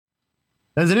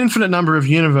There's an infinite number of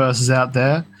universes out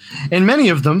there. In many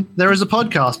of them, there is a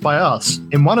podcast by us.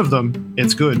 In one of them,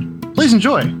 it's good. Please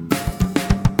enjoy.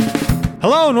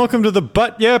 Hello and welcome to the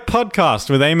But Yeah podcast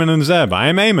with Eamon and Zeb. I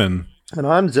am Eamon. And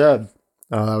I'm Zeb.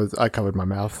 Oh, I covered my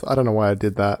mouth. I don't know why I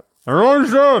did that. I'm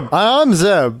Zeb. I'm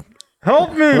Zeb.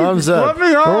 Help me. I'm Zeb. Let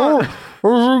me out.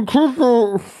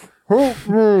 Help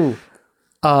me.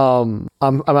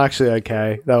 I'm actually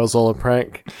okay. That was all a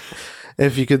prank.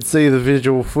 If you could see the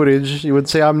visual footage, you would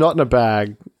see I'm not in a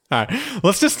bag. All right,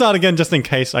 let's just start again just in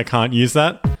case I can't use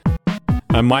that.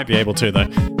 I might be able to though.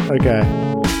 Okay.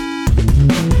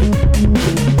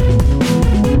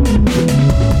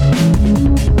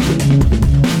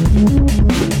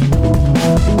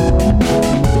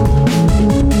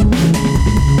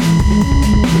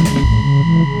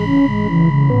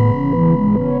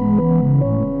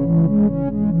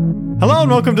 Hello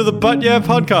and welcome to the But Yeah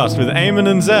podcast with Eamon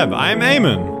and Zeb. I'm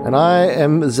Eamon. And I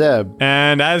am Zeb.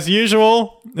 And as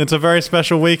usual, it's a very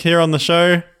special week here on the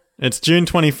show. It's June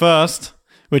 21st,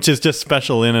 which is just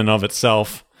special in and of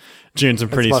itself. June's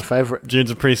my favorite.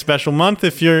 June's a pretty special month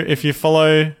if you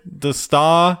follow the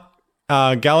star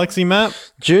galaxy map.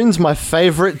 June's my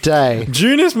favorite day.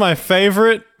 June is my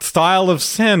favorite style of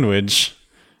sandwich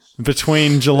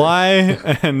between July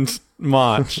and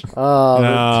March. We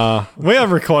are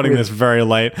recording this very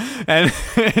late, and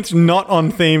it's not on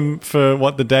theme for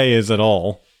what the day is at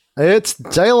all. It's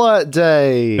Daylight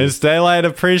Day. It's Daylight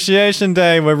Appreciation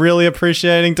Day. We're really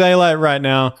appreciating daylight right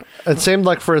now. It seemed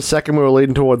like for a second we were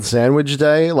leading towards Sandwich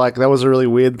Day. Like, that was a really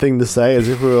weird thing to say, as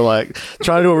if we were, like,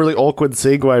 trying to do a really awkward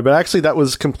segue. But actually, that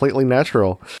was completely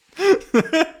natural.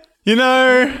 You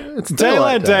know, It's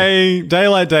Daylight Day.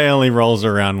 Daylight Day only rolls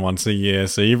around once a year,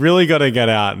 so you really got to get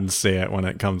out and see it when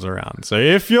it comes around. So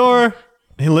if you're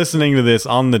listening to this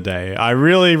on the day, I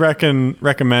really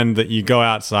recommend that you go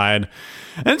outside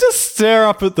and just stare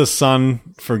up at the sun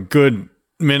for a good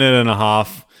minute and a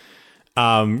half.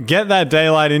 Get that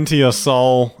daylight into your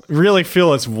soul. Really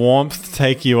feel its warmth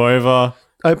take you over.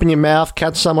 Open your mouth,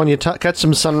 catch some on your catch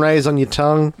some sun rays on your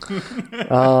tongue.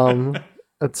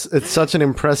 It's such an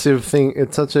impressive thing.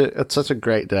 It's such a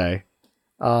great day.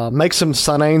 Make some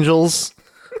sun angels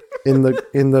in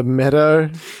the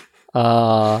meadow.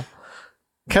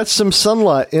 Catch some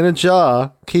sunlight in a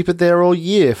jar. Keep it there all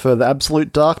year for the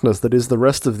absolute darkness that is the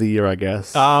rest of the year, I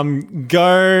guess.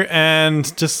 Go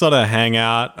and just sort of hang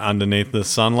out underneath the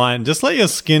sunlight and just let your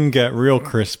skin get real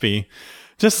crispy.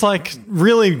 Just like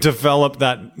really develop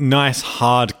that nice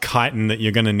hard chitin that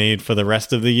you're going to need for the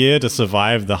rest of the year to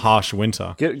survive the harsh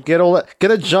winter. Get all that.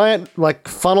 Get a giant like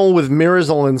funnel with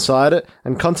mirrors all inside it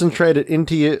and concentrate it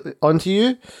onto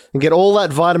you, and get all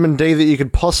that vitamin D that you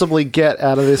could possibly get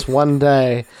out of this one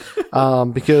day,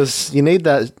 because you need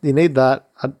that. You need that.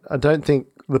 I don't think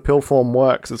the pill form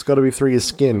works. It's got to be through your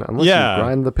skin, unless you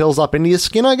grind the pills up into your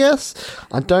skin, I guess.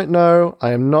 I don't know.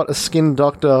 I am not a skin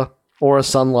doctor or a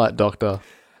sunlight doctor.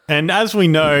 And as we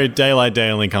know, Daylight Day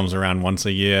only comes around once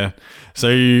a year. So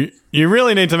you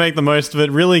really need to make the most of it,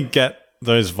 really get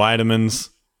those vitamins.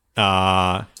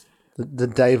 The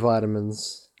day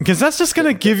vitamins. Because that's just going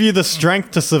to give you the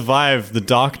strength to survive the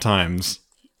dark times,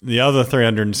 the other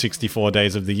 364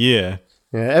 days of the year.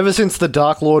 Yeah, ever since the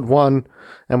Dark Lord won,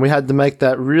 and we had to make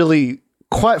that really,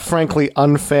 quite frankly,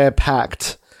 unfair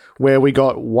pact where we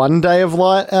got one day of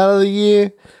light out of the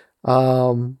year,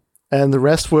 and the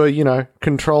rest were,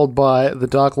 controlled by the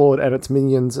Dark Lord and its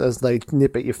minions as they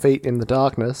nip at your feet in the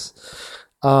darkness.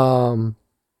 Vitamin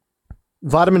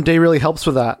D really helps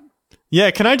with that.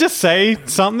 Yeah, can I just say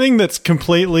something that's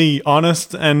completely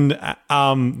honest and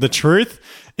the truth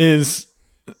is,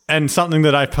 and something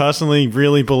that I personally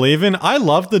really believe in? I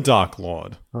love the Dark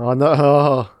Lord. Oh, no.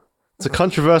 Oh, it's a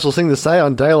controversial thing to say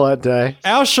on Daylight Day.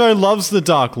 Our show loves the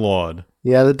Dark Lord.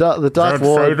 Yeah, the Dark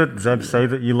Lord. Zeb, say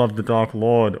that you love the Dark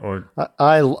Lord, or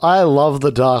I love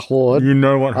the Dark Lord. You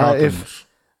know what happens.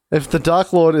 If the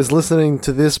Dark Lord is listening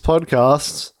to this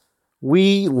podcast,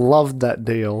 we loved that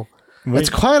deal.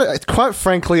 It's quite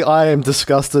frankly, I am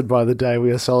disgusted by the day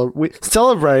we are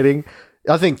celebrating.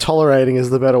 I think tolerating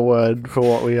is the better word for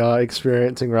what we are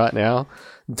experiencing right now.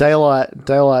 Daylight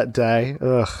Day.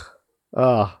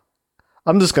 Ugh.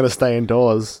 I'm just gonna stay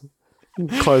indoors.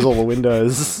 Close all the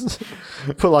windows.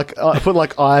 Put like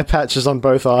eye patches on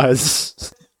both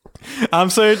eyes.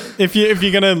 So if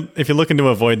you're looking to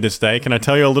avoid this day, can I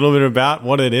tell you a little bit about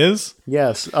what it is?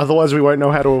 Yes. Otherwise, we won't know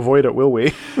how to avoid it, will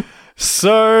we?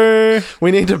 So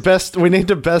we need to best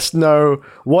know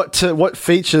what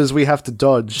features we have to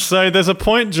dodge. So there's a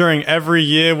point during every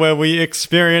year where we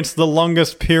experience the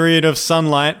longest period of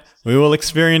sunlight we will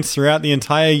experience throughout the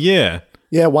entire year.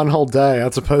 Yeah, one whole day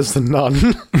as opposed to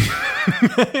none.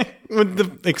 With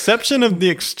the exception of the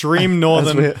extreme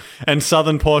northern and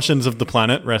southern portions of the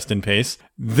planet, rest in peace,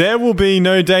 there will be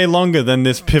no day longer than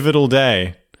this pivotal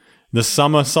day, the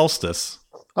summer solstice.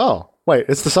 Oh, wait,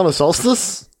 it's the summer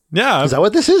solstice? Yeah. Is that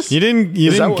what this is? You didn't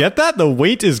get that? The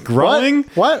wheat is growing?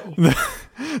 What?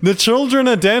 The children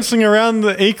are dancing around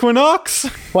the equinox?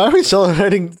 Why are we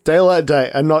celebrating Daylight Day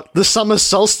and not the summer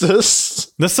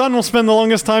solstice? The sun will spend the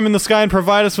longest time in the sky and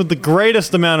provide us with the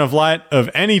greatest amount of light of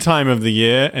any time of the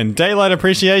year, and Daylight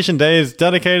Appreciation Day is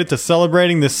dedicated to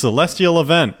celebrating this celestial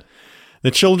event.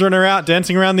 The children are out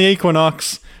dancing around the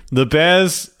equinox. The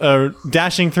bears are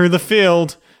dashing through the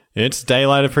field. It's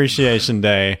Daylight Appreciation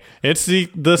Day. It's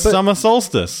the summer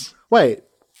solstice. Wait,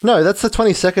 no, that's the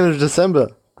 22nd of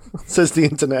December, says the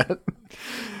internet.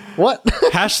 What?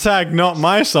 Hashtag not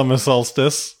my summer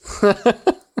solstice.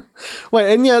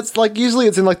 Wait, and yeah, it's like usually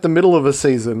it's in like the middle of a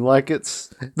season. Like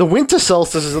it's the winter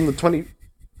solstice is on the 20.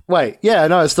 Wait, yeah,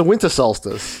 no, it's the winter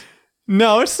solstice.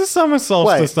 No, it's the summer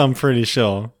solstice. I'm pretty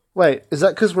sure. Wait, is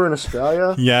that because we're in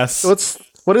Australia? Yes.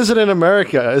 What is it in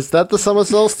America? Is that the summer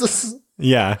solstice?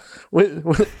 Yeah.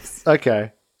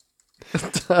 Okay.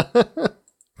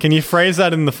 Can you phrase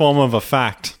that in the form of a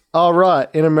fact? Oh, right.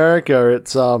 In America,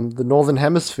 it's the Northern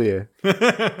Hemisphere,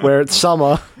 where it's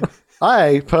summer.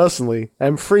 I, personally,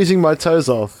 am freezing my toes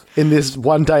off in this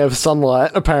one day of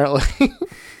sunlight, apparently.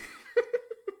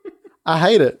 I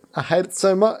hate it. I hate it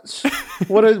so much.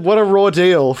 What a raw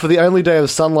deal for the only day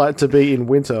of sunlight to be in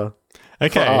winter.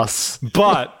 Okay. For us.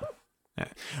 But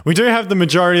we do have the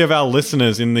majority of our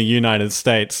listeners in the United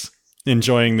States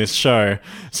enjoying this show.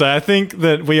 So I think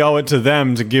that we owe it to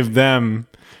them to give them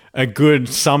a good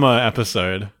summer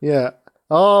episode. Yeah.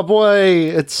 Oh boy,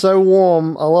 it's so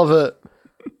warm. I love it.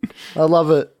 I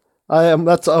love it.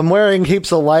 I'm wearing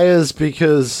heaps of layers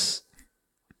because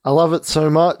I love it so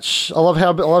much. I love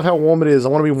how warm it is. I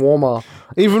want to be warmer.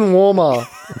 Even warmer.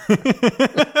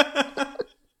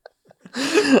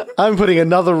 I'm putting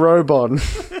another robe on.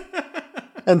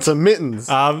 And some mittens.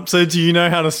 So do you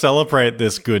know how to celebrate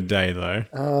this good day,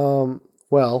 though?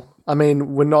 Well, I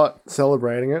mean, we're not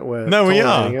celebrating it. We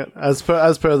are. It as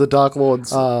per the Dark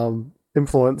Lord's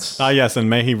influence. Yes, and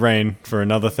may he reign for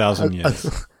another 1,000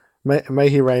 years. May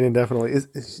he reign indefinitely. Is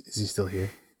he still here?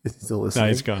 Is he still listening? No,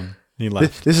 he's gone. He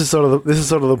left. This is sort of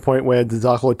the point where the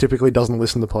Dark Lord typically doesn't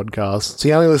listen to podcasts. So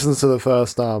he only listens to the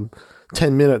first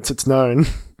 10 minutes. It's known.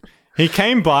 He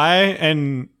came by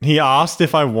and he asked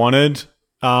if I wanted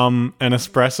an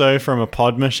espresso from a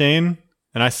pod machine,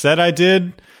 and I said I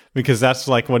did because that's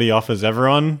like what he offers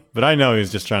everyone. But I know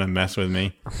he's just trying to mess with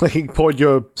me. Like he poured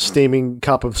your steaming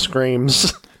cup of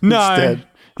Screams. No, instead.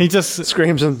 He just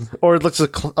Screams or it looks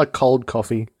like a cold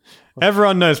coffee.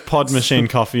 Everyone knows pod machine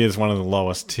coffee is one of the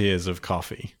lowest tiers of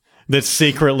coffee that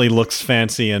secretly looks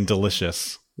fancy and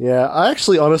delicious. Yeah, I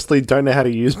actually honestly don't know how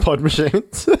to use pod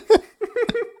machines.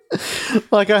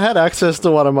 Like I had access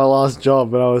to one at my last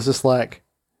job, and I was just like,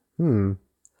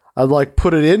 I'd like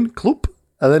put it in, cloop,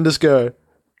 and then just go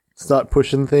start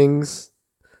pushing things,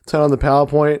 turn on the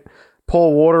PowerPoint,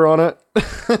 pour water on it,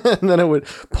 and then it would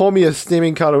pour me a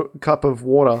steaming cup of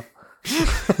water.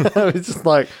 I was just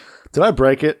like, did I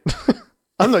break it?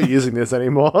 I'm not using this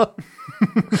anymore.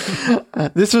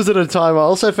 This was at a time I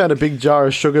also found a big jar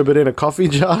of sugar, but in a coffee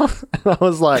jar. And I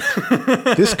was like,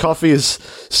 this coffee is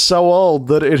so old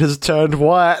that it has turned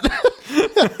white.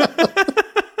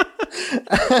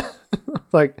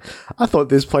 Like, I thought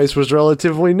this place was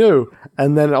relatively new.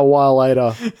 And then a while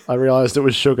later, I realized it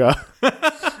was sugar. And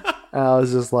I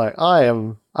was just like,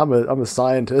 I'm a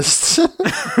scientist.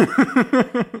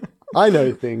 I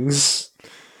know things.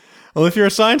 Well, if you're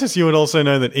a scientist, you would also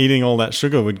know that eating all that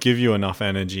sugar would give you enough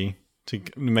energy to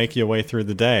make your way through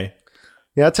the day.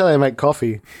 Yeah, that's how they make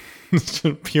coffee.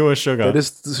 Pure sugar. They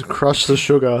just crush the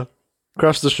sugar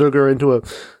into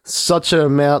such an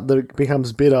amount that it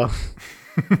becomes bitter.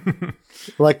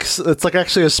 Like it's like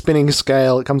actually a spinning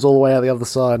scale. It comes all the way out the other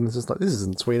side, and it's just like, this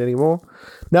isn't sweet anymore.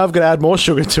 Now I've got to add more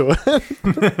sugar to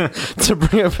it to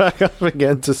bring it back up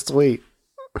again to sweet.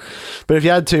 But if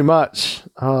you add too much,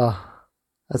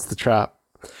 that's the trap.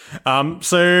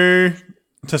 So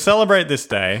to celebrate this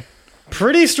day,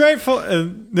 pretty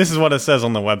straightforward. This is what it says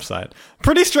on the website.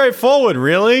 Pretty straightforward,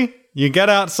 really. You get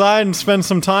outside and spend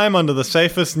some time under the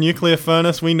safest nuclear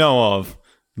furnace we know of,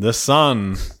 the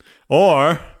sun,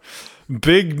 or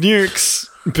Big Nuke's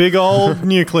big old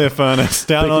nuclear furnace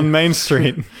down on Main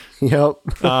Street. Yep.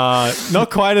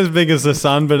 Not quite as big as the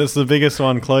sun, but it's the biggest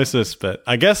one closest. But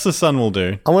I guess the sun will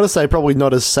do. I want to say probably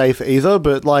not as safe either,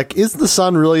 but like, is the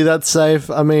sun really that safe?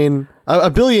 I mean, a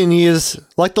billion years,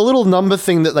 like the little number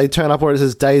thing that they turn up where it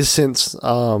says days since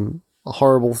a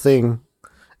horrible thing.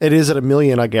 it is at 1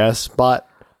 million, I guess. But,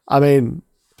 I mean,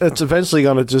 it's eventually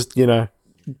going to just,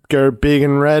 go big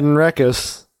and red and wreck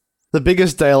us. The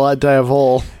biggest daylight day of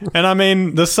all. And I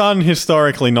mean, the sun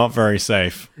historically not very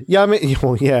safe. Yeah, I mean,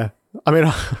 well, yeah. I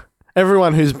mean,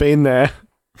 everyone who's been there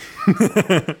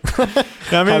I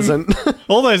mean, hasn't.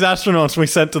 all those astronauts we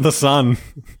sent to the sun,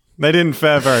 they didn't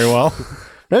fare very well.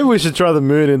 Maybe we should try the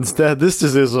moon instead. This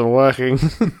just isn't working.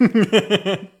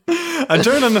 I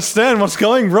don't understand what's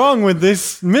going wrong with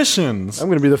these missions. I'm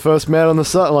going to be the first man on the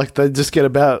sun. Like, they just get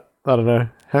about, I don't know,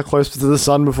 how close to the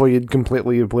sun before you'd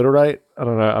completely obliterate? I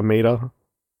don't know, a meter?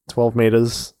 12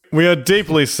 meters? We are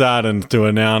deeply saddened to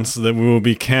announce that we will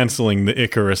be cancelling the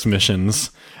Icarus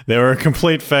missions. They were a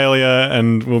complete failure,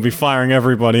 and we'll be firing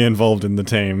everybody involved in the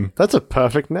team. That's a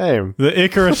perfect name. The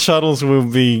Icarus shuttles will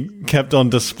be kept on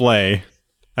display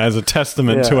as a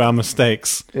testament to our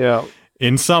mistakes. Yeah.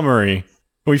 In summary,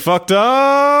 we fucked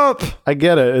up! I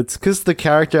get it. It's because the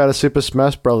character out of Super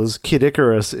Smash Bros., Kid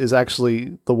Icarus, is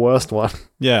actually the worst one.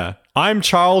 Yeah. I'm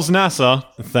Charles Nasser.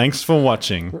 Thanks for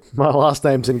watching. My last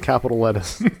name's in capital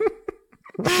letters.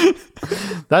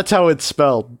 That's how it's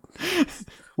spelled.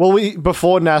 Well,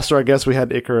 before NASA, I guess we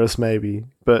had Icarus, maybe,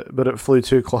 but it flew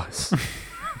too close.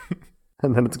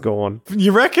 And then it's gone.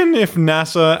 You reckon if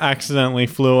NASA accidentally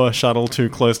flew a shuttle too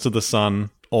close to the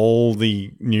sun, all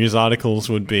the news articles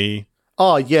would be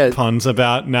Oh, yeah. puns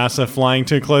about NASA flying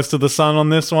too close to the sun on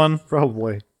this one?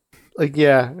 Probably. Like,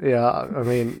 yeah. I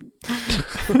mean,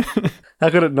 how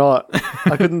could it not?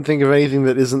 I couldn't think of anything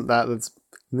that isn't that's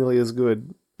nearly as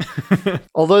good.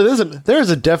 Although there is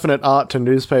a definite art to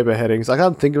newspaper headings. I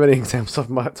can't think of any examples off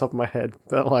my top of my head,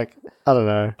 but like, I don't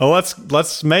know. Oh,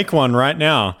 let's make one right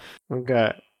now.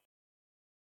 Okay.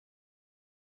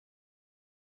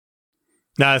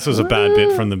 Nah, this was a bad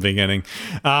bit from the beginning.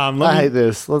 I hate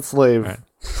this. Let's leave.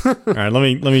 All right,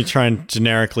 let me try and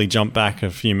generically jump back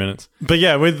a few minutes. But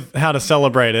yeah, with how to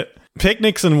celebrate it,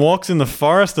 picnics and walks in the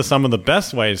forest are some of the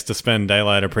best ways to spend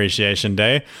Daylight Appreciation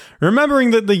Day, remembering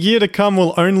that the year to come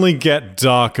will only get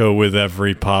darker with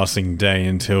every passing day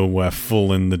until we're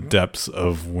full in the depths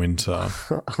of winter.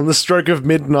 On the stroke of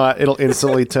midnight, it'll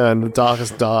instantly turn the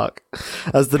darkest dark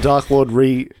as the Dark Lord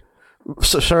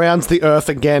surrounds the earth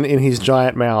again in his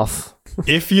giant mouth.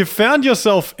 If you found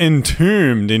yourself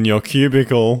entombed in your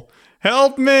cubicle,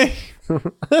 help me!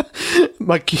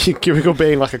 My cubicle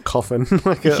being like a coffin,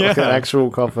 like an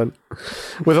actual coffin,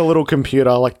 with a little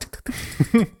computer, like...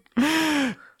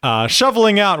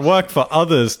 Shoveling out work for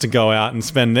others to go out and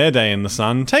spend their day in the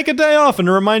sun. Take a day off and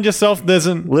remind yourself there's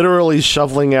an... Literally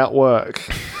shoveling out work.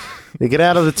 You get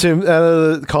out of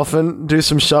the coffin, do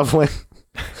some shoveling.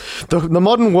 The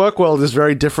modern work world is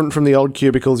very different from the old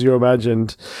cubicles you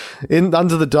imagined.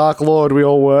 Under the Dark Lord, we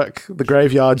all work the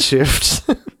graveyard shift.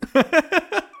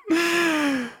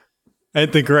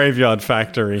 At the graveyard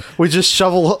factory. We just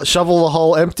shovel the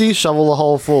hole empty, shovel the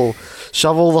hole full.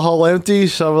 Shovel the hole empty,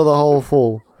 shovel the hole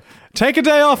full. Take a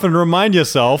day off and remind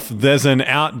yourself there's an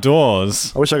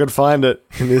outdoors. I wish I could find it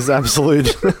in this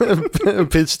absolute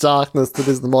pitch darkness that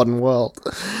is the modern world.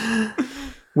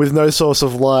 With no source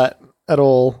of light at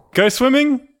all. Go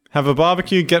swimming, have a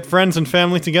barbecue, get friends and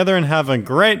family together, and have a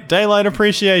great Daylight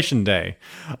Appreciation Day.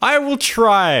 I will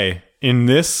try in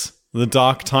the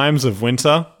dark times of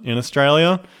winter in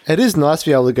Australia. It is nice to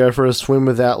be able to go for a swim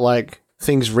without, like,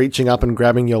 things reaching up and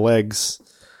grabbing your legs.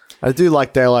 I do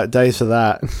like daylight days for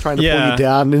that. Trying to pull you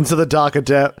down into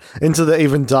the into the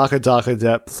even darker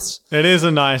depths. It is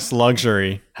a nice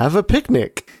luxury. Have a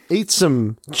picnic. Eat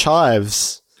some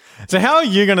chives. So how are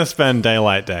you going to spend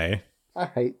Daylight Day? I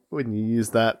hate when you use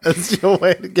that as your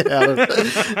way to get out of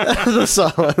the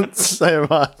silence so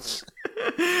much.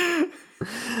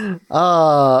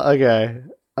 Okay.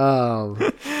 So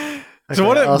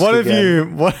what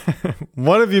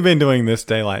have you been doing this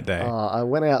Daylight Day? I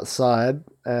went outside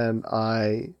and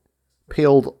I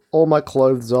peeled all my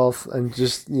clothes off and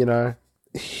just,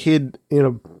 hid in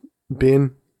a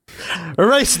bin.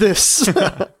 Erase this.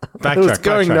 Backtrack. It's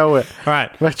going nowhere. All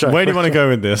right. Where do you want to go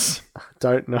with this?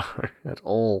 Don't know at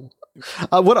all.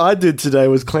 What I did today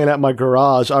was clean out my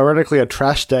garage. Ironically, a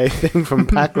trash day thing from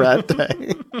Pack Rat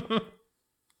Day.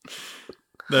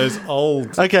 Those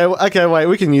old... Okay, wait,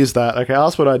 we can use that. Okay,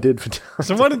 ask what I did for...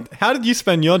 How did you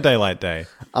spend your Daylight Day?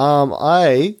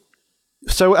 So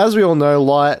as we all know,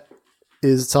 light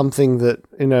is something that,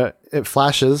 it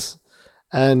flashes,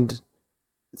 and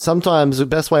sometimes the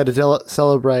best way to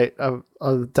celebrate a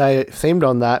day themed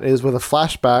on that is with a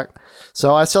flashback.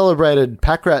 So I celebrated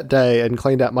Pack Rat Day and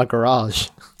cleaned out my garage.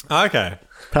 Okay.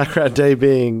 Pack Rat Day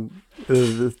being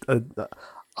a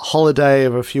holiday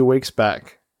of a few weeks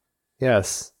back.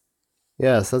 Yes.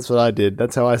 Yes, that's what I did.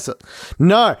 That's how I said.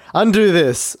 No, undo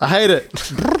this. I hate it.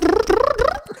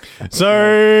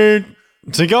 So,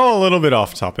 to go a little bit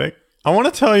off topic, I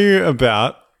want to tell you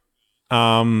about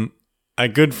a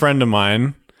good friend of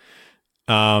mine.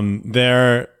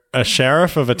 They're a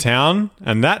sheriff of a town,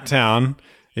 and that town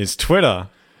is Twitter.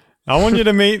 I want you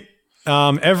to meet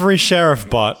every sheriff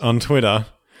bot on Twitter,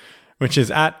 which is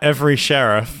at every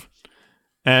sheriff.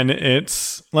 And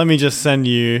it's, let me just send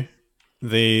you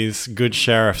these good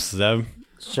sheriffs, Zeb.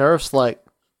 Sheriff's like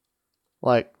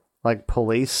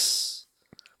police.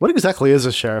 What exactly is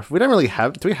a sheriff? We don't really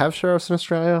have. Do we have sheriffs in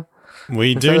Australia?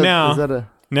 We do now.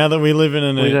 Now that we live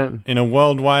in a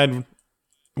worldwide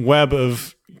web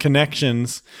of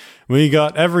connections, we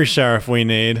got every sheriff we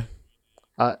need.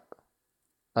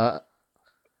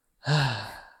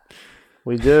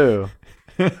 We do.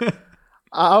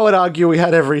 I would argue we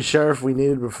had every sheriff we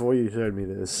needed before you showed me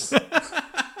this.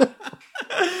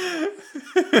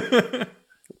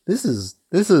 This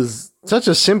is such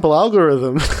a simple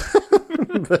algorithm,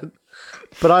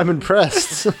 but I'm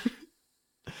impressed.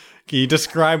 Can you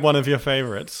describe one of your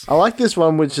favorites? I like this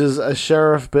one, which is a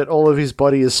sheriff, but all of his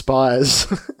body is spies.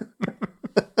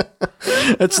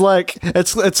 It's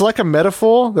like a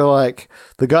metaphor. They're like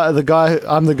the guy.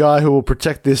 I'm the guy who will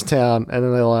protect this town, and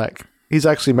then they're like, he's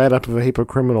actually made up of a heap of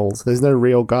criminals. There's no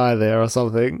real guy there or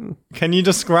something. Can you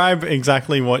describe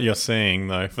exactly what you're seeing,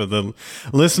 though, for the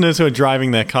listeners who are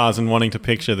driving their cars and wanting to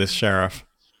picture this sheriff?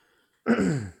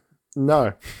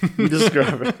 No, you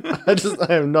describe it.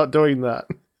 I am not doing that.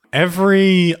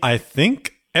 Every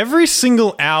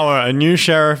single hour, a new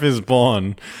sheriff is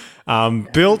born,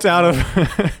 built out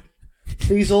of.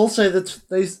 These all say that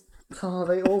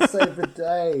they all say the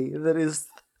day that is.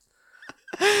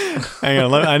 Hang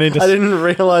on, I need to. I didn't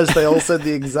realize they all said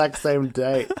the exact same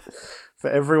date for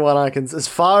everyone I can. As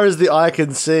far as the eye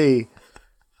can see.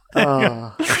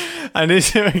 I need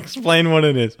to explain what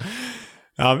it is.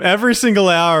 Every single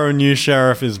hour, a new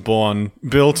sheriff is born,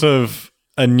 built of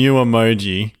a new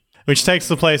emoji, which takes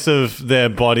the place of their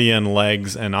body and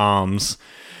legs and arms,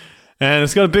 and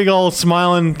it's got a big old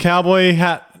smiling cowboy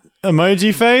hat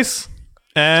emoji face,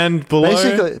 and below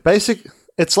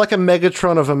it's like a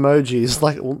Megatron of emojis,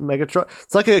 like Megatron.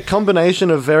 It's like a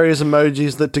combination of various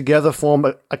emojis that together form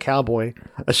a cowboy,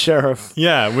 a sheriff.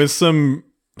 Yeah, with some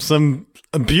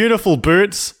beautiful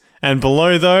boots, and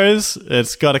below those,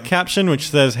 it's got a caption which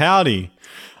says, "Howdy,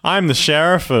 I'm the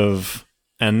sheriff of,"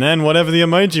 and then whatever the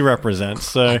emoji represents.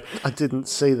 So I didn't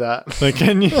see that. So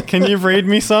can you read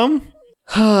me some?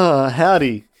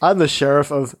 Howdy, I'm the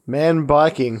sheriff of Man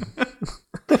Biking.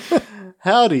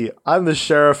 Howdy, I'm the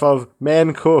sheriff of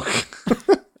Man Cook.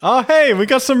 Oh, hey, we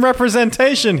got some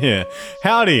representation here.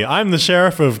 Howdy, I'm the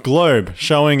sheriff of Globe,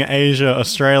 showing Asia,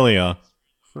 Australia.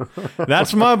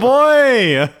 That's my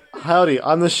boy. Howdy,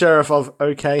 I'm the sheriff of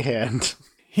OK Hand.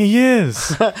 He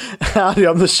is. Howdy,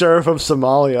 I'm the sheriff of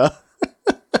Somalia.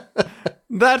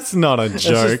 That's not a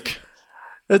joke.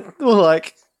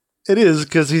 It is,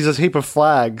 because he's a heap of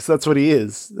flags. That's what he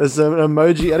is. There's an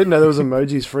emoji. I didn't know there was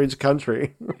emojis for each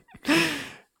country.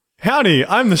 Howdy,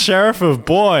 I'm the sheriff of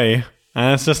Boy.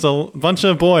 And it's just a bunch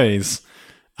of boys.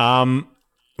 Well,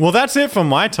 that's it for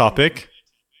my topic.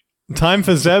 Time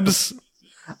for Zeb's.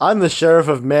 I'm the sheriff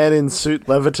of Man in Suit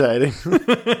Levitating.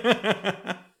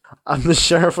 I'm the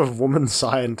sheriff of Woman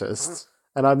Scientist.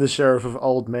 And I'm the sheriff of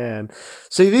Old Man.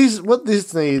 See, what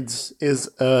this needs is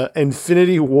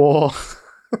Infinity War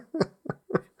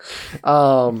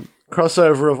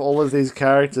crossover of all of these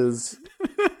characters.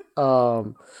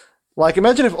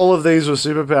 Imagine if all of these were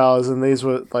superpowers and these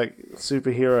were like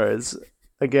superheroes.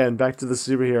 Again, back to the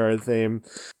superhero theme.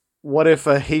 What if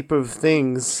a heap of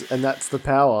things and that's the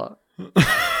power?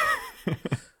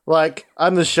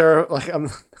 I'm the sheriff.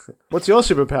 What's your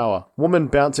superpower? Woman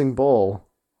bouncing ball.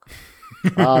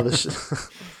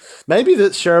 Maybe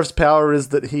the sheriff's power is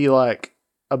that he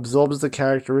absorbs the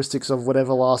characteristics of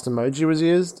whatever last emoji was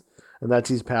used, and that's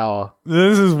his power.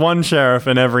 This is one sheriff,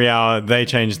 and every hour they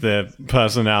change their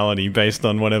personality based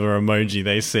on whatever emoji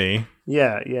they see.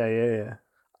 Yeah.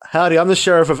 Howdy, I'm the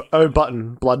sheriff of O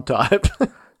button, blood type.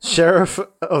 Sheriff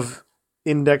of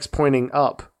index pointing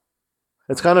up.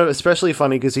 It's kind of especially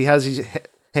funny because he has his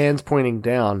hands pointing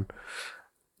down.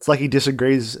 It's like he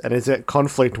disagrees and is at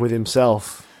conflict with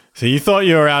himself. So you thought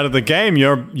you were out of the game.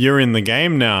 You're in the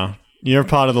game now. You're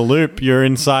part of the loop. You're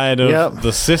inside of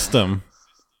the system.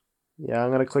 Yeah,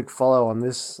 I'm gonna click follow on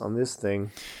this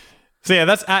thing. So yeah,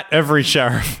 that's at every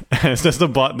sheriff. It's just a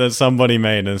bot that somebody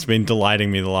made, and it's been delighting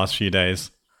me the last few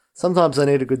days. Sometimes I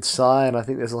need a good sigh, and I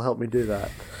think this will help me do that.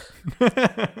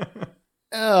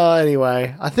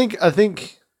 Anyway, I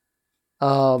think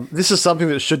This is something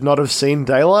that should not have seen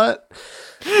daylight.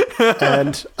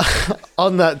 And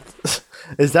on that,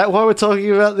 is that why we're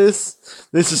talking about this?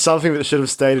 This is something that should have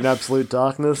stayed in absolute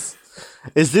darkness.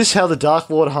 Is this how the Dark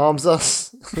Lord harms us?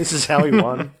 This is how he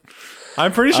won.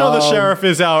 I'm pretty sure the sheriff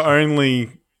is our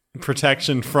only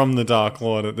protection from the Dark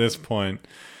Lord at this point.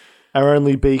 Our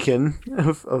only beacon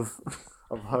of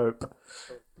hope.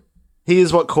 He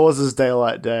is what causes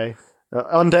Daylight Day.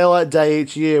 On Daylight Day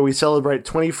each year, we celebrate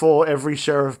 24 every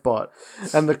sheriff bot,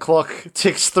 and the clock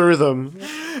ticks through them.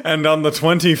 And on the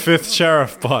 25th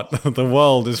sheriff bot, the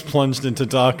world is plunged into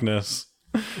darkness.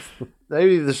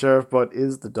 Maybe the sheriff bot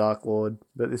is the Dark Lord,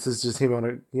 but this is just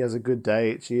him he has a good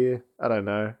day each year. I don't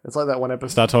know. It's like that one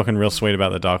episode. Start talking real sweet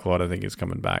about the Dark Lord. I think he's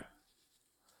coming back.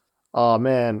 Oh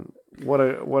man, what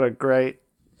a great.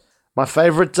 My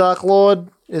favorite Dark Lord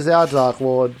is our Dark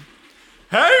Lord.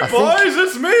 Hey boys,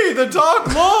 it's me, the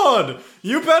Dark Lord.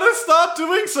 You better start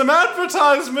doing some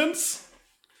advertisements.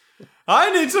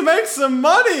 I need to make some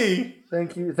money.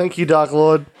 Thank you, Dark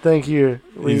Lord. Thank you.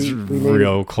 He's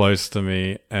real close to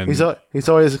me, and he's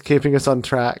always keeping us on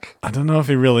track. I don't know if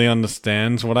he really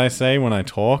understands what I say when I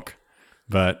talk,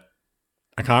 but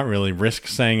I can't really risk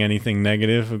saying anything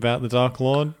negative about the Dark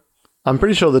Lord. I'm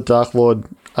pretty sure the Dark Lord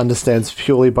understands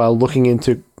purely by looking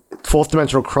into fourth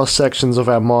dimensional cross sections of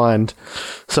our mind.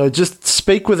 So just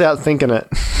speak without thinking it.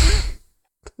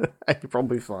 You're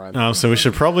probably fine. So we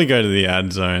should probably go to the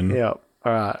ad zone. Yeah.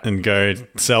 All right. And go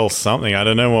sell something. I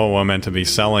don't know what we're meant to be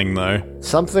selling though.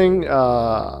 Something.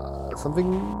 I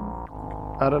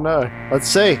don't know. Let's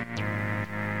see.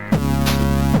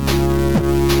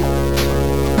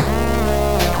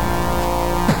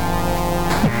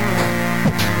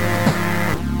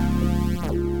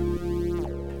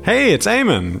 Hey, it's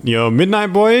Eamon, your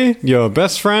midnight boy, your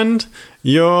best friend,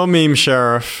 your meme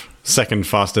sheriff, second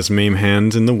fastest meme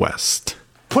hands in the West.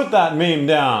 Put that meme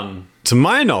down. To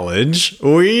my knowledge,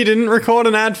 we didn't record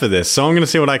an ad for this, so I'm going to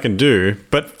see what I can do.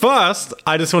 But first,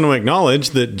 I just want to acknowledge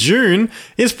that June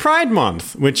is Pride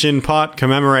Month, which in part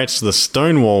commemorates the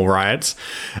Stonewall riots.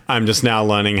 I'm just now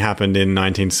learning happened in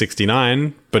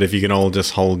 1969, but if you can all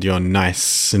just hold your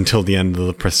nice until the end of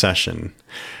the procession.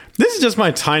 This is just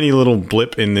my tiny little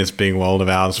blip in this big world of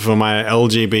ours for my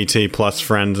LGBT plus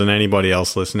friends and anybody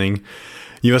else listening.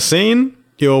 You are seen,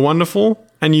 you are wonderful,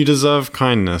 and you deserve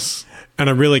kindness. And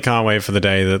I really can't wait for the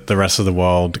day that the rest of the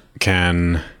world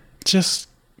can just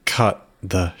cut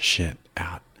the shit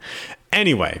out.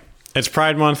 Anyway, it's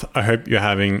Pride Month. I hope you're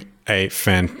having a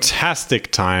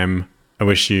fantastic time. I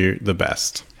wish you the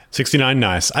best. 69,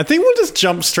 nice. I think we'll just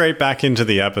jump straight back into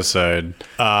the episode.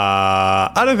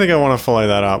 I don't think I want to follow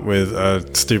that up with a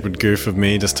stupid goof of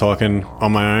me just talking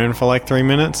on my own for like 3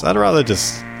 minutes. I'd rather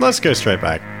let's go straight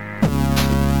back.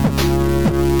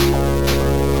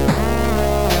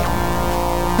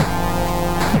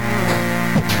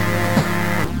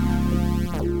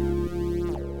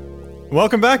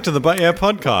 Welcome back to the But Yeah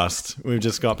podcast. We've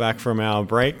just got back from our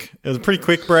break. It was a pretty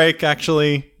quick break,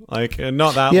 actually. Like,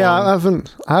 not that long. Yeah, I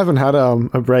haven't had a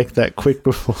break that quick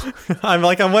before. I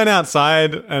went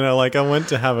outside and I went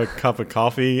to have a cup of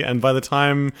coffee, and by the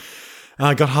time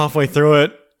I got halfway through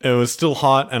it, it was still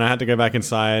hot, and I had to go back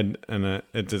inside, and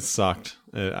it just sucked.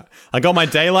 I got my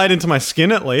daylight into my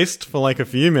skin at least for like a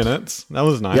few minutes. That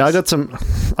was nice. Yeah, I got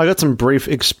some brief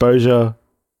exposure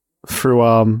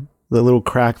through the little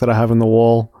crack that I have in the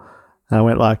wall. And I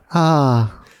went like,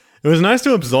 It was nice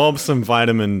to absorb some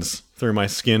vitamins through my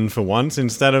skin for once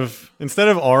instead of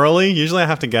orally. Usually I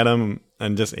have to get them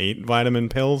and just eat vitamin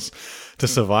pills to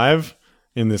survive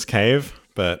in this cave,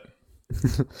 but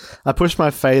I pushed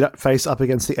my face up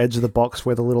against the edge of the box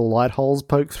where the little light holes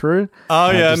poke through.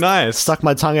 Oh yeah, nice. Stuck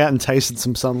my tongue out and tasted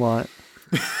some sunlight.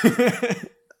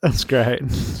 That's great.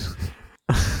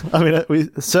 I mean, we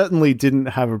certainly didn't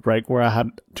have a break where I had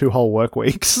 2 whole work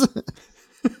weeks.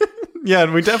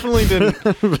 Yeah, we definitely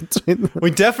didn't.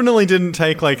 We definitely didn't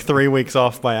take like 3 weeks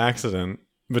off by accident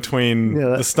between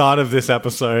the start of this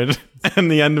episode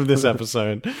and the end of this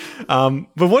episode. But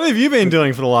what have you been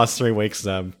doing for the last 3 weeks,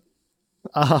 Zeb?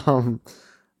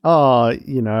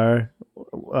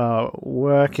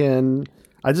 Working.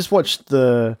 I just watched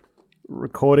the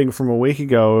recording from a week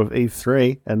ago of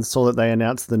E3 and saw that they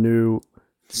announced the new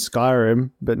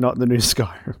Skyrim, but not the new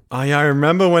Skyrim. Oh yeah, I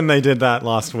remember when they did that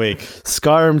last week.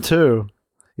 Skyrim 2.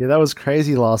 Yeah, that was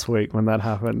crazy last week when that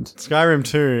happened. Skyrim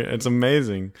 2, it's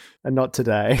amazing. And not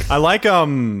today. I like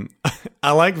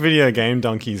Video Game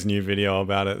Donkey's new video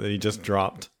about it that he just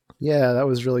dropped. Yeah, that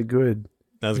was really good.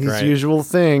 That was His great. usual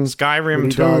thing.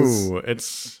 Skyrim 2.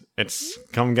 It's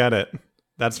come get it.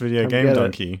 That's Video Game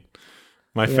Donkey.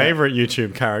 My favorite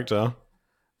YouTube character.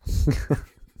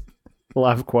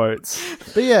 live quotes.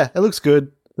 But yeah, it looks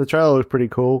good. The trailer looks pretty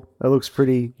cool. It looks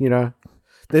pretty,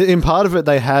 in part of it,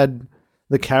 they had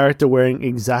the character wearing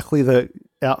exactly the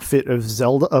outfit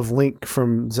of Link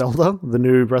from Zelda, the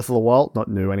new Breath of the Wild. Not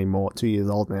new anymore, 2 years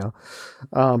old now.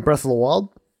 Breath of the Wild.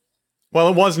 Well,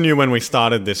 it was new when we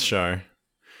started this show.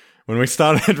 When we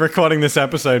started recording this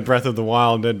episode, Breath of the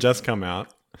Wild had just come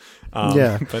out.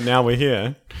 But now we're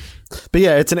here. But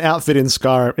yeah, it's an outfit in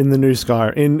Skyrim, in the new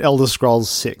Skyrim, in Elder Scrolls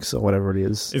 6 or whatever it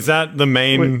is. Is that the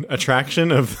main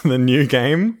attraction of the new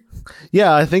game?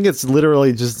 Yeah, I think it's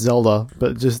literally just Zelda,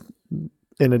 but just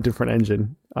in a different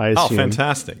engine, I assume. Oh,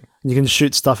 fantastic. You can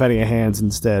shoot stuff out of your hands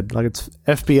instead. Like, it's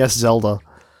FPS Zelda,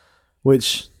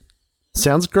 which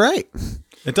sounds great.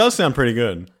 It does sound pretty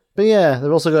good. But yeah,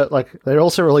 they've also got, they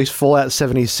also released Fallout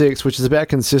 76, which is about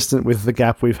consistent with the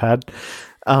gap we've had.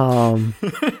 And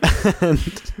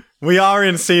we are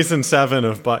in season 7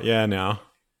 of But Yeah now.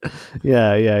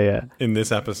 Yeah. In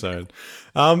this episode.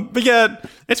 But yeah,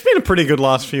 it's been a pretty good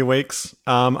last few weeks.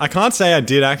 I can't say I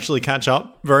did actually catch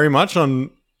up very much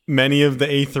on many of the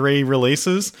E3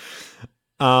 releases.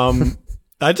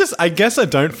 I guess I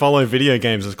don't follow video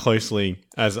games as closely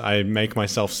as I make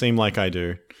myself seem like I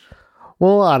do.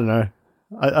 Well, I don't know.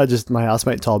 My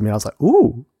housemate told me, I was like,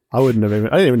 ooh, I didn't even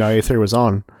know E3 was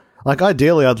on. Like,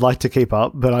 ideally, I'd like to keep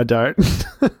up, but I don't.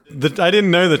 I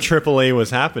didn't know the Triple E was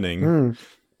happening.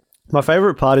 My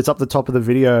favorite part is up the top of the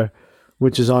video,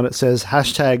 which is on, it says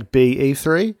hashtag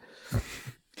BE3.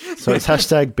 So it's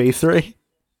hashtag B3.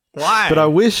 Why? But I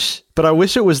wish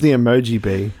it was the emoji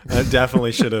B. It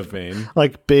definitely should have been.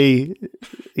 Like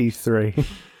BE3.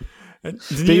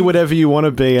 Be whatever you want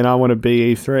to be, and I want to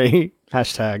be E3.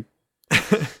 Hashtag.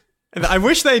 I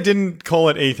wish they didn't call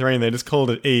it E3 and they just called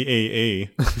it EEE.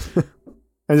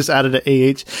 I just added an E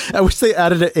each. I wish they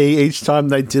added an E each time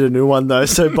they did a new one, though.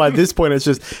 So by this point, it's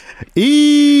just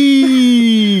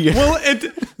E. Well,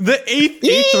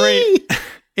 E3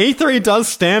 E3 does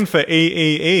stand for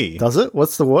EEE. Does it?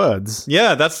 What's the words?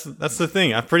 Yeah, that's the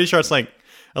thing. I'm pretty sure it's like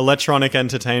Electronic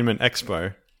Entertainment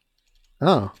Expo.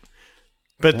 Oh.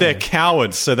 But they're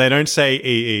cowards, so they don't say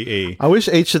EEE. I wish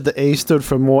each of the E stood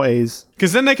for more E's.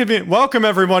 Because then they could be, welcome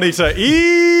everybody to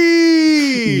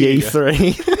E!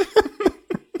 E3.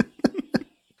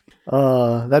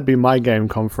 That'd be my game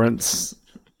conference.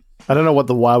 I don't know what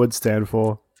the Y would stand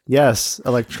for. Yes,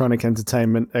 Electronic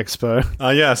Entertainment Expo.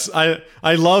 Yes, I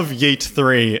love Yeet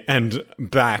 3 and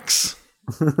Bax.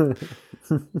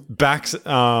 Bax,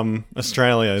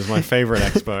 Australia is my favorite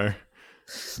expo.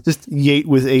 Just yeet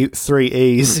with 3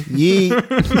 E's. Yeet.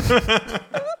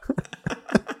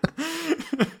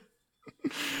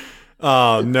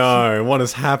 Oh no, what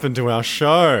has happened to our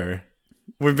show?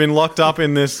 We've been locked up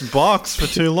in this box for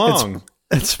too long.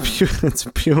 It's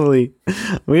purely...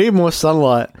 We need more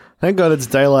sunlight. Thank God it's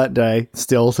daylight day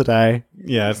still today.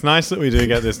 Yeah, it's nice that we do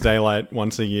get this daylight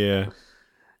once a year.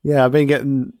 Yeah, I've been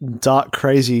getting dark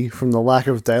crazy from the lack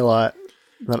of daylight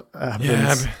that happens.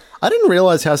 Yeah, I didn't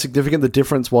realize how significant the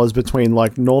difference was between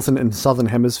like northern and southern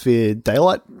hemisphere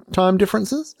daylight time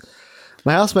differences.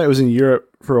 My housemate was in Europe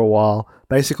for a while,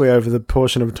 basically over the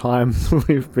portion of time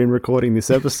we've been recording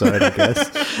this episode, I guess.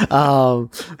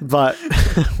 But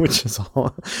which is a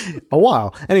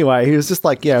while. Anyway, he was just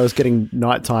like, yeah, I was getting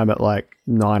nighttime at like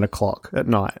 9 o'clock at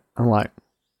night. I'm like,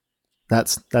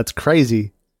 that's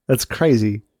crazy. That's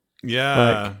crazy.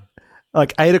 Yeah.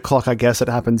 Like 8 o'clock, I guess it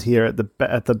happens here at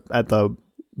the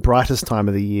brightest time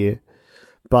of the year,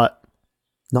 but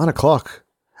 9 o'clock.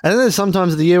 And then there's some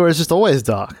times of the year where it's just always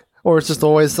dark, or it's just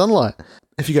always sunlight.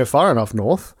 If you go far enough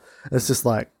north, it's just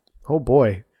like, oh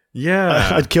boy.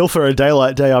 Yeah. I'd kill for a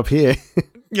daylight day up here.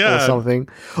 Yeah. Or something.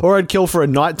 Or I'd kill for a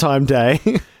nighttime day.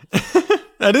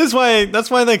 That's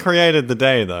why they created the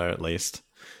day, though, at least.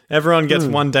 Everyone gets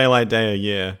one daylight day a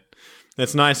year.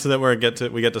 It's nice that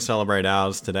we get to celebrate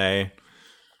ours today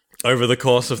over the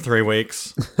course of 3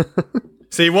 weeks.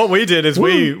 See, what we did is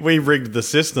we rigged the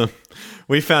system.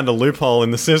 We found a loophole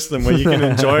in the system where you can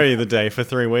enjoy the day for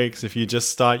 3 weeks if you just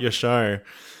start your show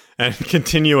and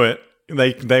continue it.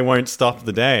 They won't stop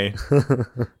the day.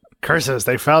 Curses,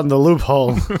 they found the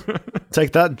loophole.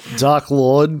 Take that, Dark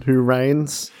Lord who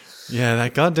reigns. Yeah,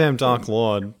 that goddamn Dark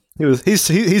Lord.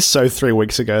 He's so 3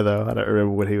 weeks ago though. I don't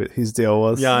remember what his deal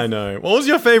was. Yeah, I know. What was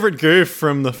your favorite goof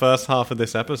from the first half of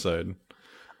this episode?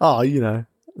 Oh,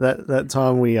 that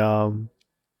time we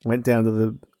went down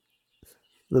to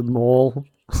the mall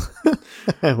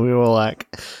and we were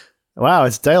like, wow,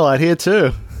 it's daylight here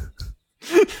too.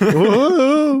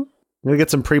 Woo! I'm gonna get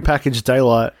some prepackaged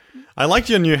daylight. I liked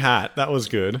your new hat. That was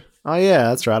good. Oh yeah,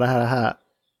 that's right. I had a hat.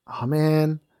 Oh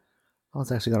man, I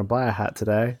was actually gonna buy a hat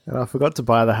today, and I forgot to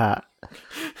buy the hat.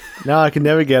 No, I can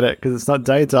never get it because it's not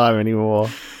daytime anymore.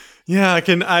 Yeah, I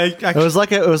can. It was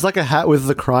like a hat with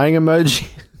the crying emoji.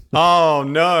 Oh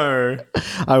no!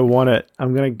 I want it.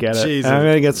 I'm gonna get it. Jesus. And I'm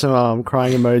gonna get some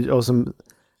crying emoji or some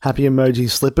happy emoji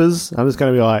slippers. I'm just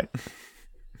gonna be like,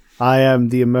 I am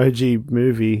the emoji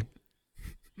movie.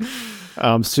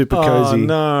 Super cozy. Oh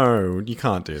no, you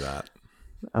can't do that.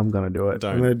 I'm gonna do it.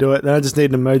 Don't. I'm gonna do it. Then I just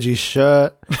need an emoji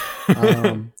shirt.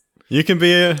 You can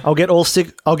be a. I'll get all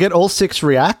six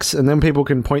reacts, and then people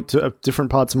can point to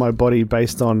different parts of my body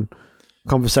based on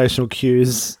conversational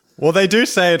cues. Well, they do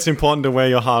say it's important to wear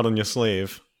your heart on your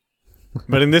sleeve,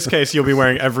 but in this case, you'll be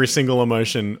wearing every single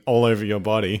emotion all over your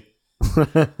body.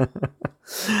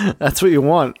 That's what you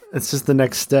want. It's just the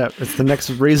next step. It's the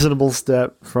next reasonable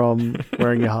step from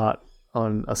wearing your heart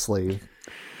on a sleeve.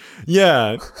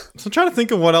 Yeah. So I'm trying to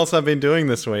think of what else I've been doing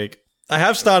this week. I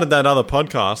have started that other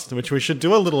podcast, which we should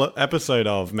do a little episode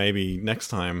of maybe next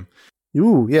time.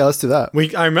 Ooh, yeah, let's do that.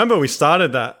 I remember we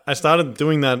started that. I started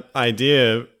doing that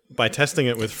idea by testing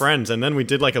it with friends, and then we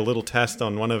did like a little test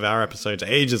on one of our episodes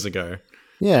ages ago.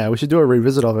 Yeah, we should do a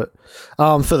revisit of it.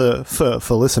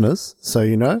 For listeners, so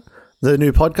you know, the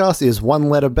new podcast is One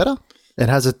Letter Better. It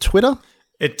has a Twitter,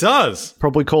 It does.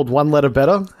 probably called One Letter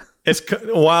Better.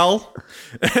 Well,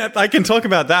 I can talk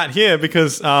about that here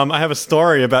because I have a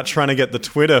story about trying to get the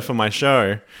Twitter for my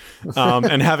show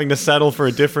and having to settle for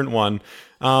a different one.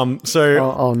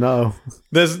 Oh no,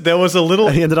 there was a little.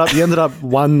 he ended up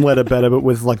one letter better, but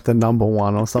with like the number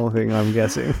one or something. I'm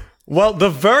guessing. Well,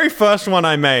 the very first one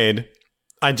I made,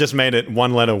 I just made it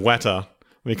one letter wetter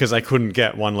because I couldn't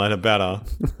get one letter better.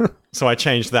 So I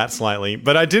changed that slightly.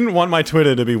 But I didn't want my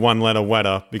Twitter to be one letter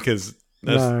wetter because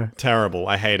that's terrible.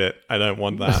 I hate it. I don't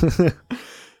want that.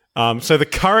 So the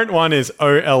current one is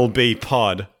OLB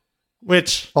Pod,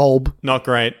 which... Olb. Not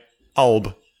great.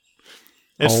 Olb.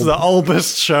 It's Olb. the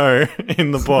oldest show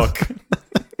in the book.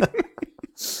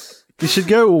 You should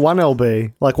go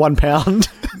 1LB, like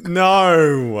 £1.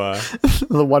 No.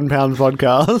 The £1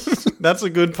 podcast. That's a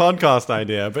good podcast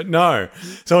idea, but no.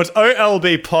 So it's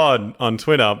OLB Pod on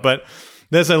Twitter, but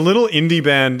there's a little indie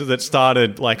band that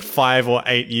started like 5 or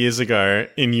 8 years ago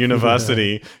in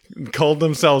university, called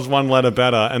themselves One Letter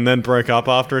Better, and then broke up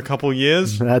after a couple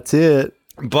years. That's it.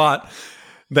 But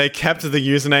they kept the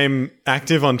username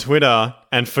active on Twitter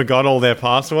and forgot all their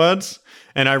passwords.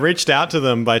 And I reached out to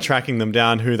them by tracking them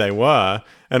down who they were.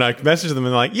 And I messaged them and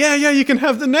they're like, yeah, you can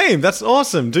have the name. That's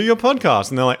awesome. Do your podcast.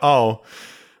 And they're like, oh,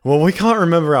 well, we can't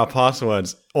remember our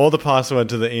passwords or the password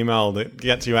to the email that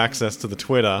gets you access to the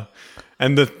Twitter.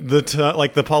 And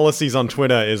the policies on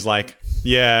Twitter is like,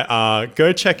 yeah,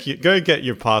 go get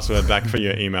your password back for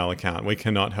your email account. We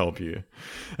cannot help you.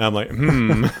 And I'm like,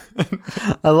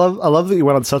 I love that you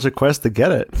went on such a quest to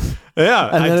get it.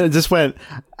 Yeah. And then it just went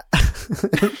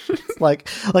like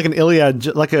an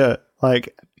Iliad, like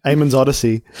Eamon's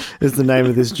Odyssey is the name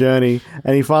of this journey.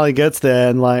 And he finally gets there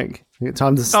and like,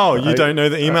 time to... Oh, you don't know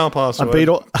the email password. I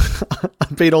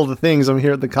beat all the things. I'm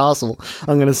here at the castle.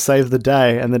 I'm going to save the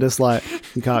day. And they're just like,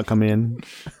 you can't come in.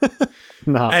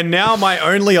 No. And now my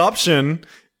only option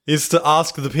is to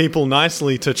ask the people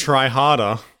nicely to try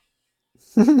harder.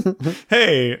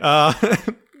 Hey,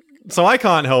 so I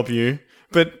can't help you,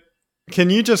 but can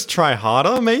you just try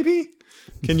harder, maybe?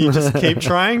 Can you just keep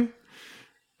trying?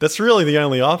 That's really the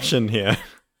only option here.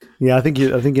 Yeah, I think you're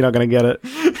not going to get it.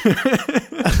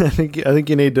 I think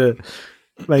you need to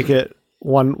make it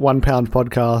 £1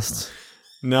 podcast.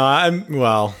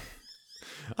 No,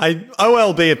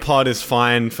 OLB pod is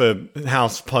fine for how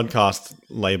podcast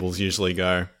labels usually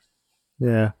go.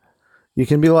 Yeah, you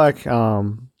can be like,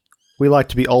 we like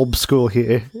to be old school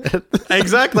here.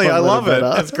 Exactly, I love it.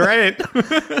 It's great.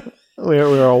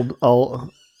 we're old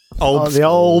the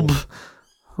old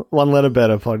One Letter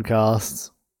Better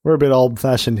podcasts. We're a bit old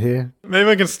fashioned here. Maybe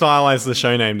we can stylize the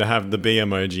show name to have the bee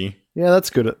emoji. Yeah, that's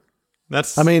good.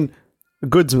 I mean,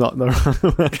 good's not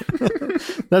the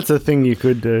that's a thing you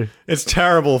could do. It's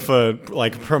terrible for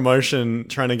like promotion,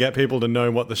 trying to get people to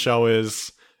know what the show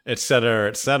is, etc.,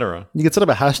 etc. You could set up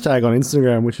a hashtag on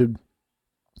Instagram, which would...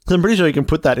 I'm pretty sure you can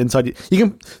put that inside. You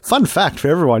can... Fun fact for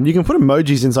everyone, you can put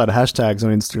emojis inside hashtags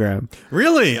on Instagram.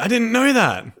 Really? I didn't know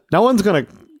that. No one's going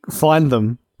to find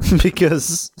them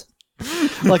because...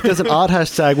 like there's an art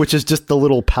hashtag, which is just the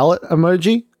little palette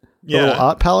emoji. The little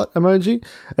art palette emoji.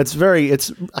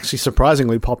 It's actually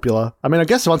surprisingly popular. I mean, I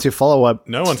guess once you follow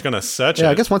no one's going to search it.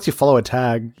 Yeah, I guess once you follow a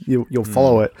tag, you'll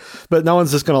follow it. But no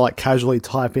one's just going to like casually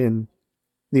type in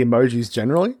the emojis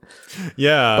generally.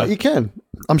 Yeah. But you can.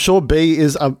 I'm sure B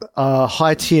is a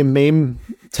high tier meme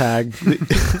tag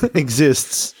that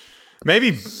exists.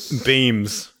 Maybe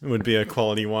beams would be a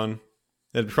quality one.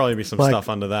 There'd probably be some Like- stuff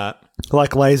under that.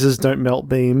 Like lasers don't melt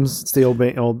beams, steel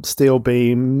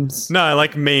beams. No,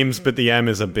 like memes, but the M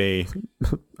is a B.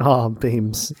 Oh,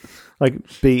 beams. Like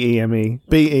BEME.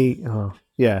 BE. Oh,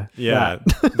 yeah. Yeah,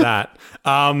 that.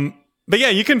 that. But yeah,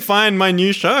 you can find my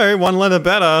new show, One Letter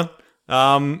Better,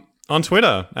 on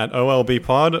Twitter at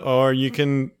OLBpod, or you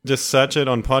can just search it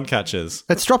on podcatchers.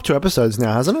 It's dropped 2 episodes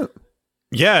now, hasn't it?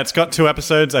 Yeah, it's got 2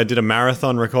 episodes. I did a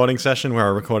marathon recording session where I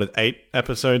recorded 8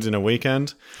 episodes in a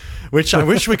weekend, which I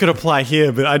wish we could apply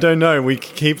here, but I don't know. We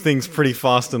keep things pretty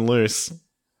fast and loose.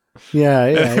 Yeah.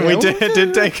 It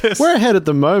did take us. We're ahead at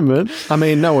the moment. I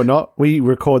mean, no, we're not. We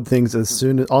record things as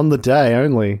soon as on the day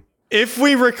only. If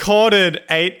we recorded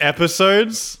 8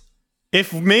 episodes,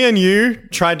 if me and you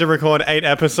tried to record 8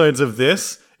 episodes of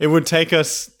this, it would take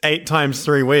us 8 times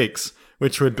 3 weeks,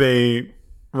 which would be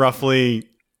roughly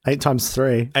 8 times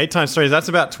 3. 8 times 3. That's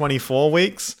about 24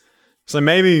 weeks. So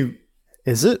maybe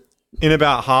Is it? in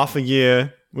about half a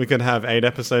year, we could have 8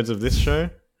 episodes of this show.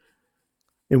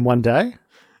 In one day?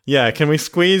 Yeah, can we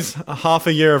squeeze half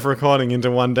a year of recording into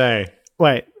one day?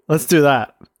 Wait, let's do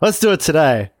that. Let's do it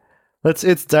today.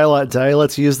 It's daylight day.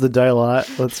 Let's use the daylight.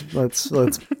 Let's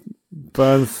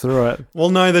burn through it. Well,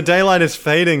 no, the daylight is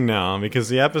fading now because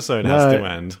the episode has No. to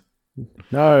end.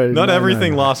 Not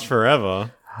Everything lasts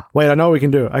forever. Wait, I know what we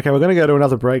can do. Okay, we're going to go to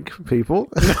another break, people.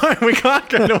 No, we can't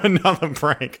go to another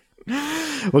break.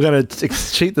 We're going to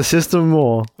cheat the system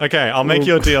more. Okay, I'll make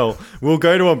you a deal. We'll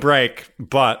go to a break,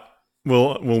 but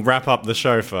we'll wrap up the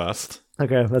show first.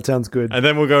 Okay, that sounds good. And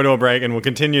then we'll go to a break and we'll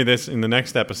continue this in the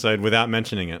next episode without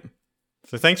mentioning it.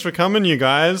 So thanks for coming, you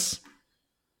guys.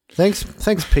 Thanks,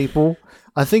 people.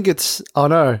 I think it's. Oh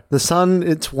no, the sun.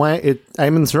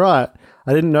 Eamon's right.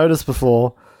 I didn't notice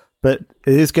before, but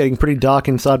it is getting pretty dark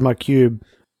inside my cube.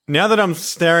 Now that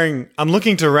I'm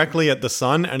looking directly at the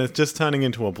sun and it's just turning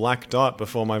into a black dot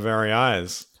before my very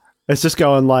eyes. It's just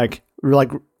going like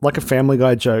a Family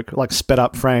Guy joke, like sped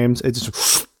up frames. It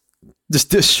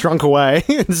just shrunk away.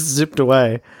 It's zipped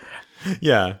away.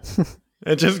 Yeah.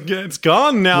 It's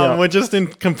gone now. Yeah. We're just in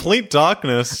complete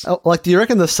darkness. Like, do you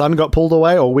reckon the sun got pulled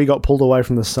away, or we got pulled away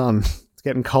from the sun? It's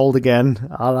getting cold again.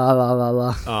 Ah, la, la, la,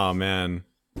 la. Oh man.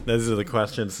 These are the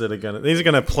questions that are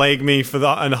gonna plague me for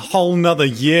a whole nother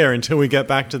year until we get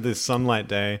back to this sunlight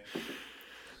day.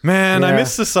 Man, I Yeah.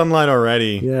 miss the sunlight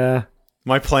already. Yeah.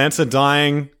 My plants are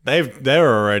dying. They're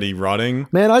already rotting.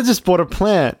 Man, I just bought a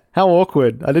plant. How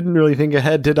awkward. I didn't really think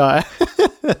ahead, did I?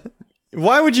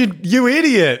 Why would you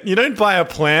idiot? You don't buy a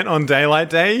plant on daylight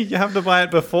day. You have to buy it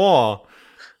before.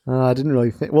 I didn't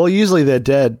really think. Well, usually they're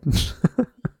dead.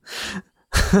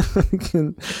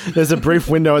 There's a brief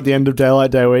window at the end of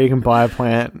daylight day where you can buy a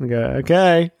plant and go,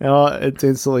 okay. Oh, it's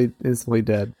instantly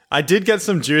dead. I did get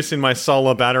some juice in my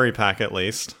solar battery pack at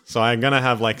least. So I'm going to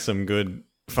have like some good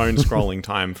phone scrolling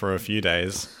time for a few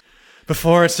days.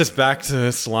 Before it's just back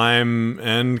to slime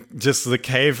and just the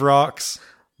cave rocks.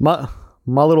 My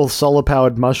little solar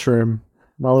powered mushroom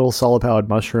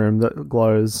that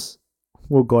glows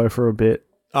will glow for a bit.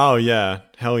 Oh yeah,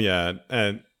 hell yeah.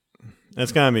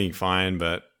 It's going to be fine,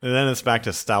 but then it's back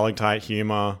to stalactite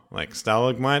humor. Like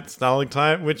stalagmite,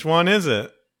 stalactite, which one is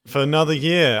it? For another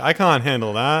year. I can't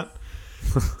handle that.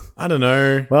 I don't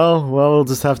know. Well, we'll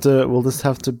just have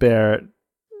to bear it.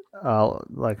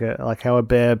 Like how a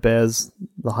bear bears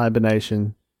the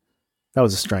hibernation. That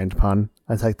was a strange pun.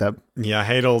 I take that. Yeah, I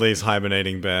hate all these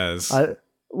hibernating bears.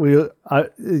 You'll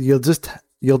just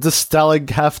stalag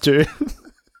have to.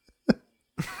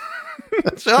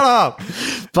 Shut up!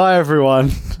 Bye,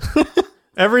 everyone.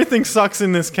 Everything sucks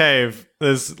in this cave.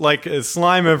 There's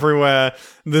slime everywhere.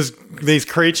 There's these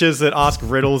creatures that ask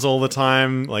riddles all the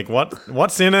time. Like,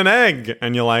 what's in an egg?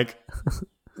 And you're like,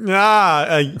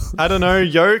 I don't know,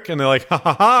 yolk. And they're like, ha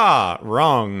ha ha,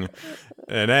 wrong.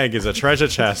 An egg is a treasure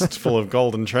chest full of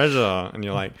golden treasure. And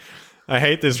you're like, I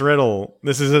hate this riddle.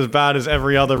 This is as bad as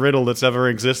every other riddle that's ever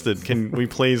existed. Can we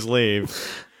please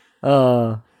leave?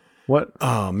 What?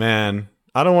 Oh, man.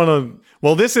 I don't want to...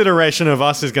 Well, this iteration of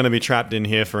us is going to be trapped in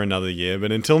here for another year.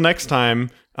 But until next time,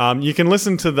 you can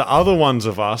listen to the other ones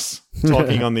of us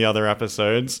talking on the other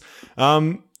episodes.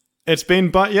 It's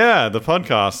been But Yeah, the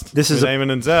podcast. This is with Eamon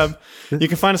and Zeb. You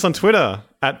can find us on Twitter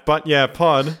at But Yeah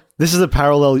Pod. This is a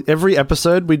parallel. Every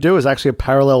episode we do is actually a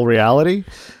parallel reality.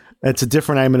 It's a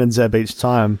different Eamon and Zeb each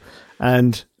time.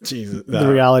 And Jesus,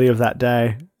 the reality of that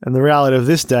day. And the reality of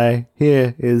this day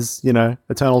here is,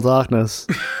 eternal darkness.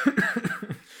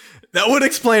 That would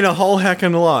explain a whole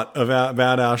heckin' lot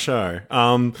about our show.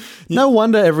 No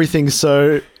wonder everything's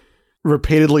so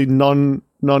repeatedly what's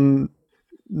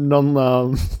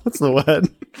the word?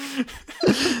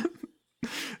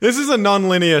 This is a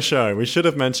non-linear show. We should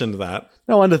have mentioned that.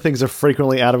 No wonder things are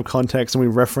frequently out of context and we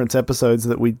reference episodes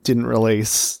that we didn't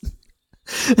release.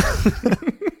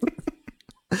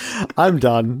 I'm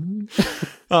done.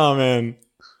 Oh, man.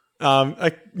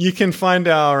 You can find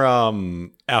our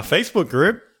Facebook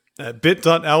group at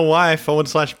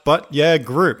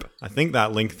bit.ly/butyeahgroup. I think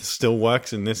that link still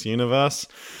works in this universe.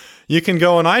 You can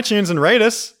go on iTunes and rate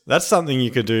us. That's something you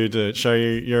could do to show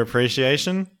your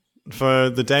appreciation for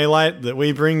the daylight that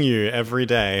we bring you every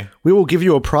day. We will give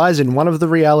you a prize in one of the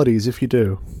realities if you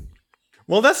do.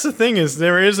 Well, that's the thing, is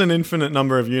there is an infinite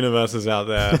number of universes out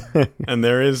there, and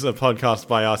there is a podcast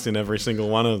by us in every single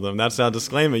one of them. That's our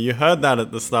disclaimer. You heard that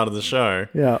at the start of the show.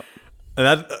 Yeah. And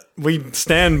that we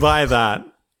stand by that.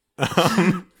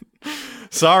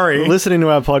 Sorry. Listening to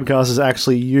our podcast is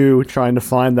actually you trying to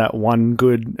find that one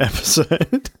good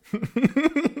episode.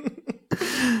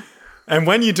 And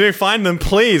when you do find them,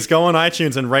 please go on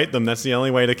iTunes and rate them. That's the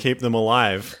only way to keep them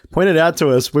alive. Point it out to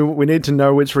us. We need to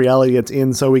know which reality it's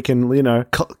in so we can,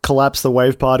 collapse the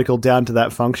wave particle down to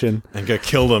that function. And go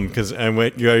kill them, and we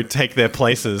go take their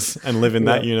places and live in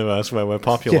that universe where we're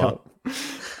popular.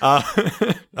 Yeah.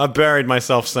 I've buried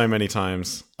myself so many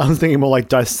times. I was thinking more like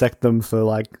dissect them for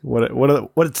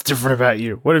what's different about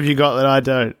you? What have you got that I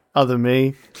don't? Other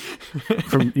me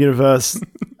from universe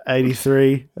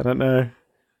 83. I don't know.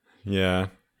 Yeah.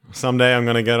 Someday I'm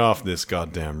going to get off this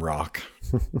goddamn rock.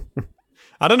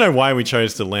 I don't know why we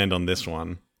chose to land on this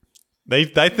one. They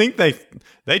think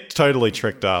they totally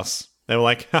tricked us. They were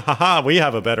like, ha ha ha, we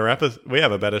have a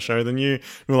better show than you. And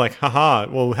we're like, ha ha,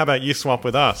 well, how about you swap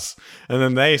with us? And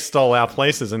then they stole our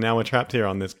places and now we're trapped here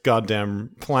on this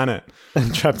goddamn planet.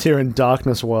 And trapped here in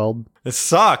darkness world. It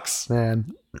sucks.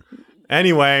 Man.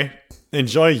 Anyway,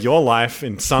 enjoy your life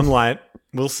in sunlight.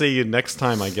 We'll see you next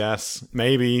time, I guess.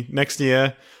 Maybe next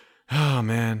year. Oh,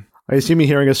 man. I assume you're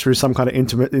hearing us through some kind of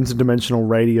interdimensional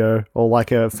radio or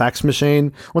like a fax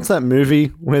machine. What's that movie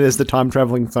where there's the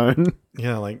time-traveling phone?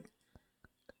 Yeah, like...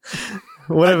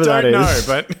 Whatever that is. I don't know,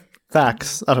 but...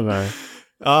 Fax. I don't know.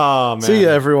 Oh, man. See you,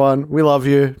 everyone. We love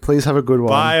you. Please have a good one.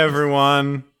 Bye,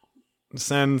 everyone.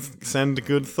 Send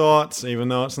good thoughts, even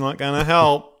though it's not going to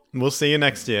help. We'll see you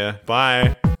next year.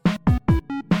 Bye.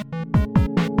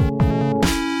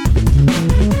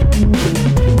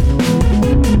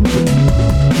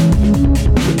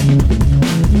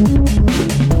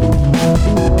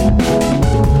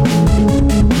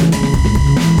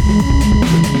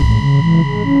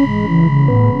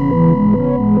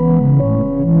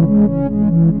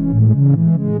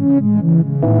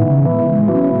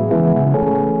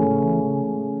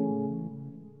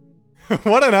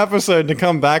 What an episode to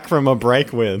come back from a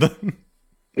break with.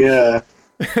 Yeah.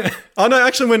 Oh, no,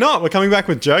 actually, we're not. We're coming back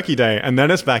with Jerky Day, and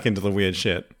then it's back into the weird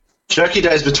shit. Jerky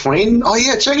Day's between? Oh,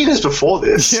 yeah, Jerky Day's before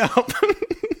this. Yeah.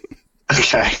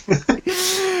 Okay.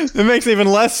 It makes even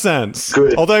less sense.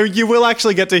 Good. Although you will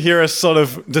actually get to hear us sort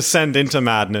of descend into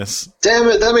madness. Damn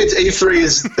it, that means E3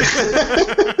 is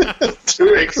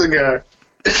 2 weeks ago.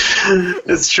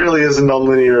 It truly is a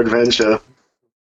non-linear adventure.